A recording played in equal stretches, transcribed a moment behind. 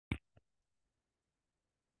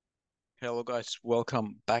Hello guys,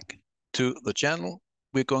 welcome back to the channel.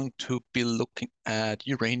 We're going to be looking at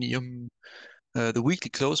uranium, the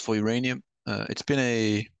weekly close for uranium. It's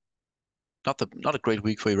been not a great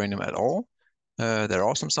week for uranium at all. There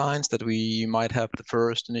are some signs that we might have the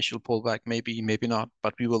first initial pullback, maybe not,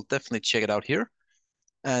 but we will definitely check it out here.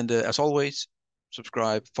 And as always,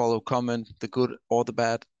 subscribe, follow, comment, the good or the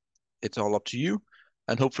bad. It's all up to you.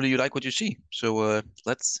 And hopefully you like what you see. So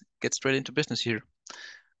let's get straight into business here.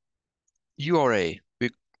 URA, we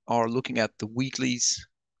are looking at the weeklies.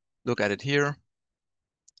 Look at it here.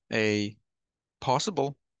 A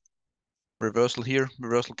possible reversal here,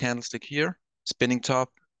 reversal candlestick here, spinning top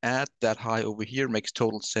at that high over here makes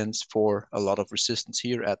total sense for a lot of resistance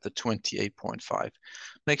here at the 28.5.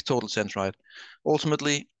 Makes total sense, right?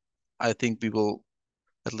 Ultimately, I think we will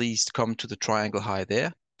at least come to the triangle high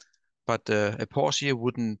there, but a pause here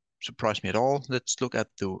wouldn't surprise me at all. Let's look at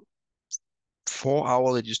the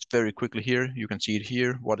 4-hourly just very quickly here. You can see it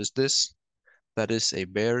here. What is this? That is a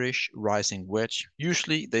bearish rising wedge.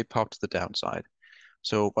 Usually they pop to the downside.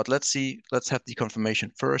 So, but let's see, let's have the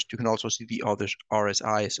confirmation first. You can also see the other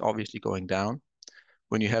RSI is obviously going down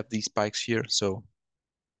when you have these spikes here. So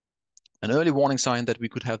an early warning sign that we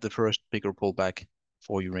could have the first bigger pullback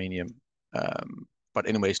for uranium. But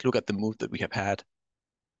anyways, look at the move that we have had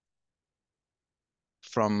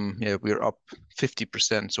from, yeah, we're up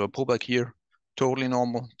 50%. So a pullback here, totally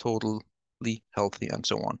normal, totally healthy, and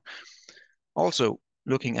so on. Also,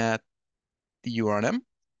 looking at the URNM,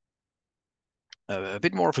 a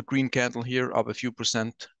bit more of a green candle here, up a few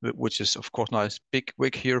percent, which is of course nice. Big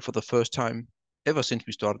wick here for the first time ever since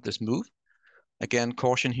we started this move. Again,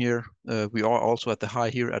 caution here. We are also at the high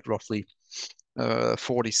here at roughly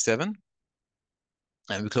 47,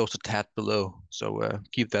 and we closed a tad below. So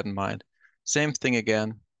keep that in mind. Same thing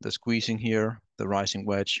again, the squeezing here, the rising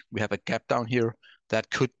wedge. We have a gap down here that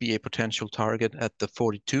could be a potential target at the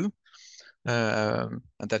 42. And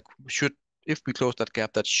that should, if we close that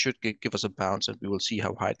gap, that should give us a bounce, and we will see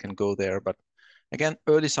how high it can go there. But again,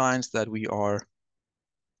 early signs that we are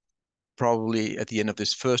probably at the end of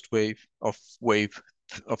this first wave of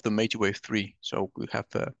the major wave 3. So we have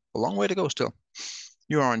a long way to go still.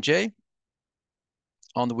 URNJ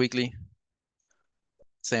on the weekly,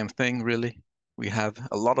 same thing really. We have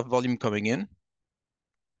a lot of volume coming in.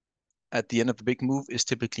 At the end of the big move is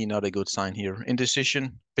typically not a good sign here.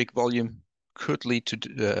 Indecision, big volume could lead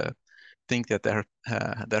to think that there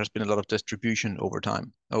has been a lot of distribution over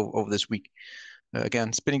time over this week.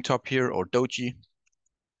 Again, spinning top here or doji,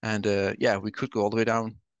 and yeah, we could go all the way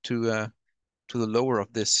down to the lower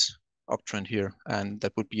of this uptrend here, and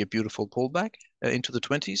that would be a beautiful pullback into the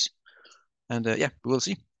 20s. And yeah, we will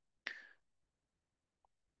see.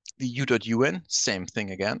 The U.UN, same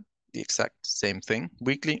thing again, the exact same thing.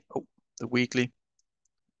 Weekly, oh, the weekly,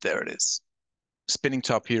 there it is. Spinning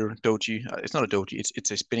top here, doji. It's not a doji,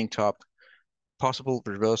 it's a spinning top. Possible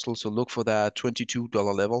reversal, so look for that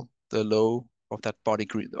 $22 level, the low of that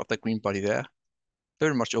green body there.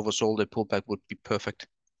 Very much oversold. A pullback would be perfect,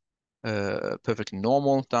 perfectly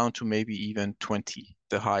normal, down to maybe even 20,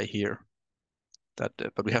 the high here. That,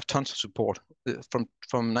 but we have tons of support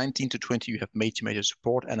from 19 to 20. You have major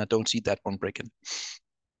support, and I don't see that one breaking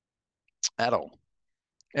at all.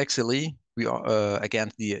 XLE, we are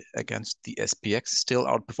against the SPX still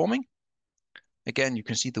outperforming. Again, you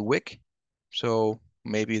can see the wick. So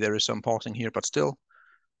maybe there is some pausing here, but still,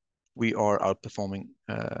 we are outperforming.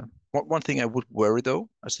 One thing I would worry though,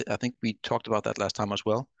 I think we talked about that last time as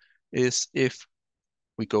well, is if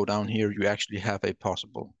we go down here, you actually have a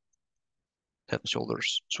possible head and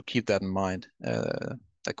shoulders. So keep that in mind.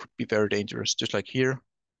 That could be very dangerous. Just like here,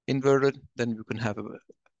 inverted, then you can have a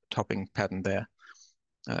topping pattern there.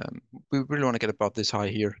 We really want to get above this high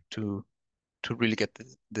here to really get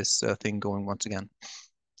this thing going once again.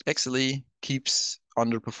 XLE keeps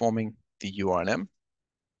underperforming the URNM.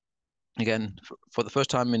 Again, for the first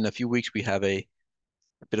time in a few weeks, we have a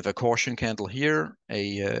bit of a caution candle here,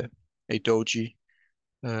 a doji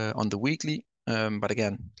on the weekly. But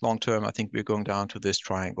again, long term, I think we're going down to this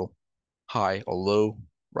triangle, high or low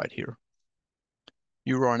right here.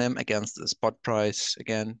 URNM against the spot price,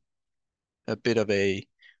 again, a bit of a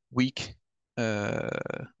weak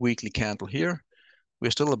weekly candle here.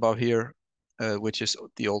 We're still above here, which is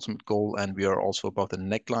the ultimate goal, and we are also above the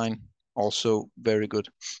neckline. Also very good.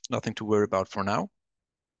 Nothing to worry about for now.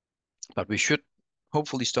 But we should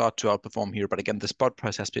hopefully start to outperform here. But again, the spot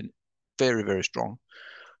price has been very strong,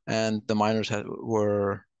 and the miners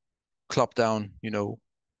were clubbed down.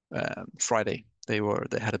 Friday they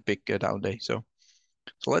had a big down day. So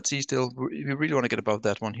let's see. Still, we really want to get above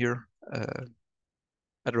that one here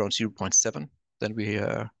at around 0.7. Then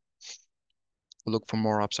We'll look for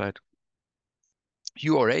more upside.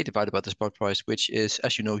 URA divided by the spot price, which is,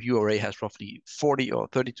 as you know, URA has roughly 40 or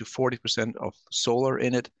 30 to 40% of solar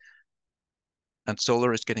in it, and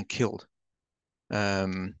solar is getting killed.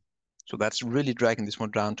 So that's really dragging this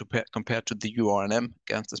one down compared to the URNM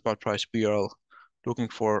against the spot price. We are looking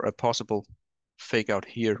for a possible fake out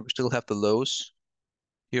here. We still have the lows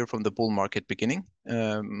here from the bull market beginning.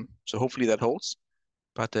 So hopefully that holds.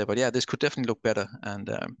 But yeah, this could definitely look better, and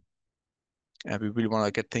we really want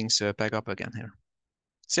to get things back up again here.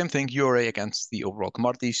 Same thing, URA against the overall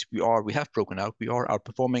commodities. We have broken out. We are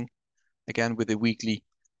outperforming again with the weekly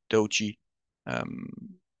doji.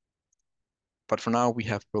 But for now, we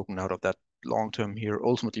have broken out of that long term here.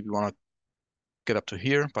 Ultimately, we want to get up to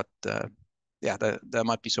here, but yeah, there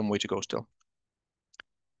might be some way to go still.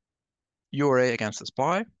 URA against the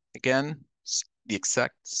SPY. Again, the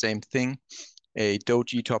exact same thing. A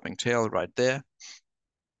doji topping tail right there.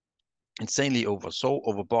 Insanely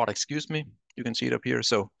overbought, excuse me. You can see it up here.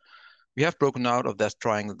 So we have broken out of that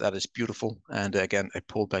triangle. That is beautiful. And again, a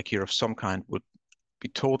pullback here of some kind would be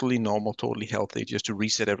totally normal, totally healthy, just to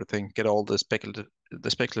reset everything, get all the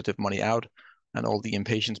speculative money out and all the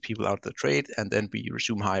impatient people out of the trade, and then we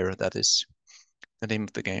resume higher. That is the name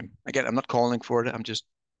of the game. Again, I'm not calling for it.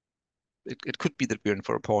 It could be that we're in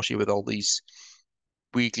for a pause here with all these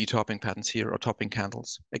weekly topping patterns here or topping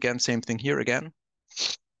candles. Again, same thing here again.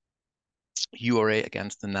 URA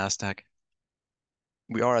against the NASDAQ.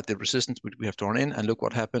 We are at the resistance which we have drawn in, and look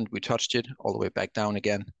what happened. We touched it all the way back down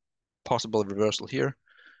again. Possible reversal here.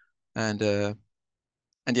 And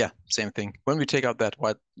yeah, same thing. When we take out that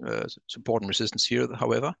white support and resistance here,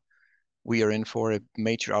 however, we are in for a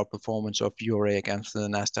major outperformance of URA against the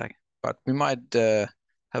NASDAQ. But we might have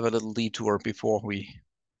a little detour before we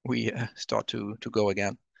start to go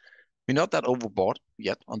again. We're not that overbought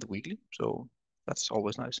yet on the weekly, so that's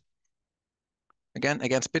always nice. Again,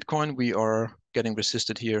 against Bitcoin, we are getting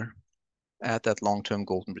resisted here at that long-term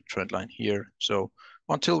golden trend line here. So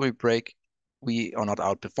until we break, we are not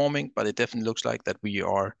outperforming, but it definitely looks like that we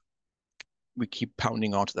keep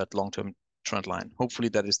pounding onto that long-term trend line. Hopefully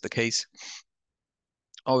that is the case.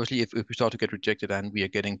 Obviously, if we start to get rejected and we are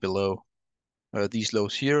getting below these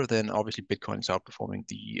lows here, then obviously Bitcoin is outperforming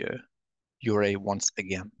the URA once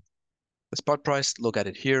again. The spot price, look at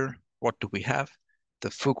it here. What do we have? The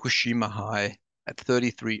Fukushima high at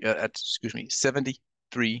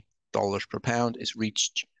 $73 per pound is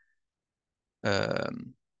reached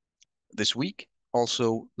this week.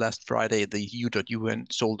 Also, last Friday, the U.UN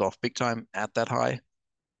sold off big time at that high.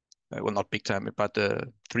 Well, not big time, but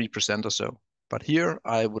 3% or so. But here,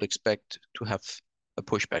 I would expect to have a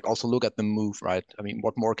pushback. Also, look at the move, right? I mean,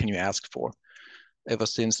 what more can you ask for? Ever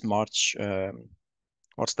since March,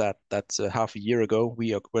 what's that? That's half a year ago.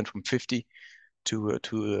 We went from 50 to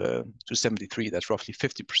 73. That's roughly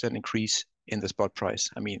 50% increase in the spot price.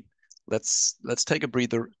 I mean, let's take a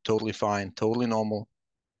breather. Totally fine, totally normal.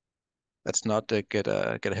 Let's not get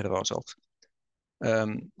ahead of ourselves.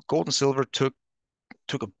 Gold and silver took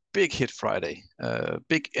a big hit Friday.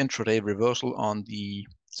 Big intraday reversal on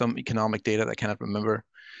some economic data that I cannot remember,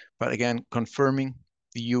 but again confirming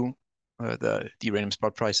the uranium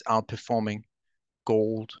spot price outperforming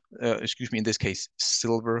gold. Excuse me, in this case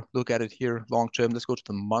silver. Look at it here, long term. Let's go to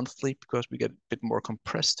the monthly because we get a bit more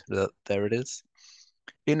compressed. There it is.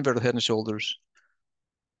 Inverted head and shoulders.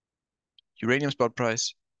 Uranium spot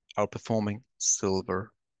price outperforming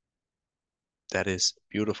silver. That is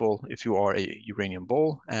beautiful if you are a uranium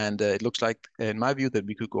bull. And it looks like, in my view, that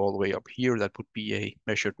we could go all the way up here. That would be a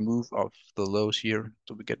measured move of the lows here.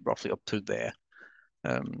 So we get roughly up to there.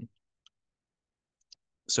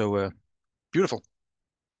 So beautiful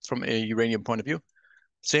from a uranium point of view.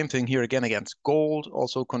 Same thing here again against gold,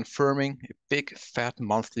 also confirming a big fat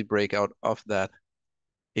monthly breakout of that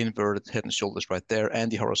inverted head and shoulders right there and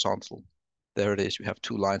the horizontal. There it is. We have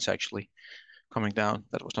two lines actually coming down.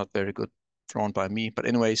 That was not very good drawn by me. But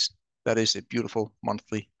anyways, that is a beautiful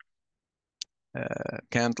monthly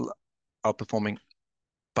candle outperforming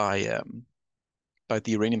by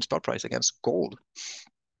the uranium spot price against gold.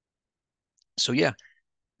 So yeah,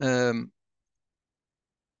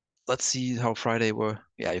 let's see how Friday were.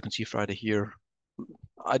 Yeah, you can see Friday here.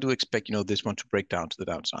 I do expect, this one to break down to the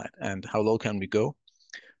downside. And how low can we go?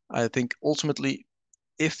 I think ultimately,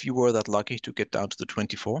 if you were that lucky to get down to the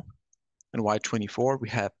 24, and why 24?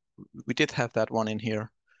 We did have that one in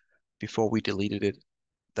here before we deleted it,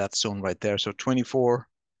 that zone right there. So 24,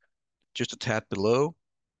 just a tad below,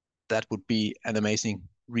 that would be an amazing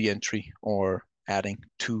re-entry or adding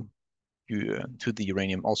to the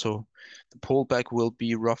uranium. Also, the pullback will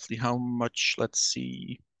be roughly how much? Let's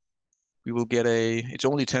see. we will get it's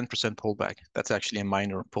only 10% pullback. That's actually a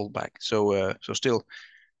minor pullback. So still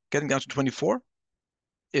getting down to 24.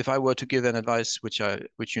 If I were to give an advice, which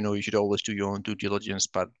you should always do your own due diligence,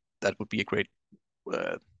 but that would be a great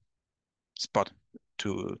uh, spot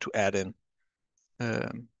to add in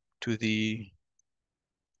to the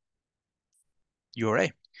URA.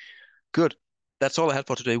 Good. That's all I had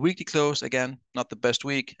for today. Weekly close, again, not the best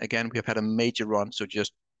week. Again, we have had a major run, so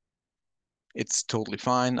just it's totally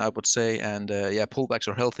fine, I would say. And yeah, pullbacks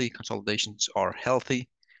are healthy, consolidations are healthy,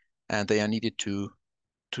 and they are needed to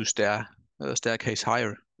staircase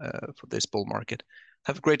higher for this bull market.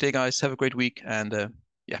 Have a great day, guys. Have a great week, and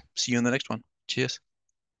yeah, see you in the next one. Cheers.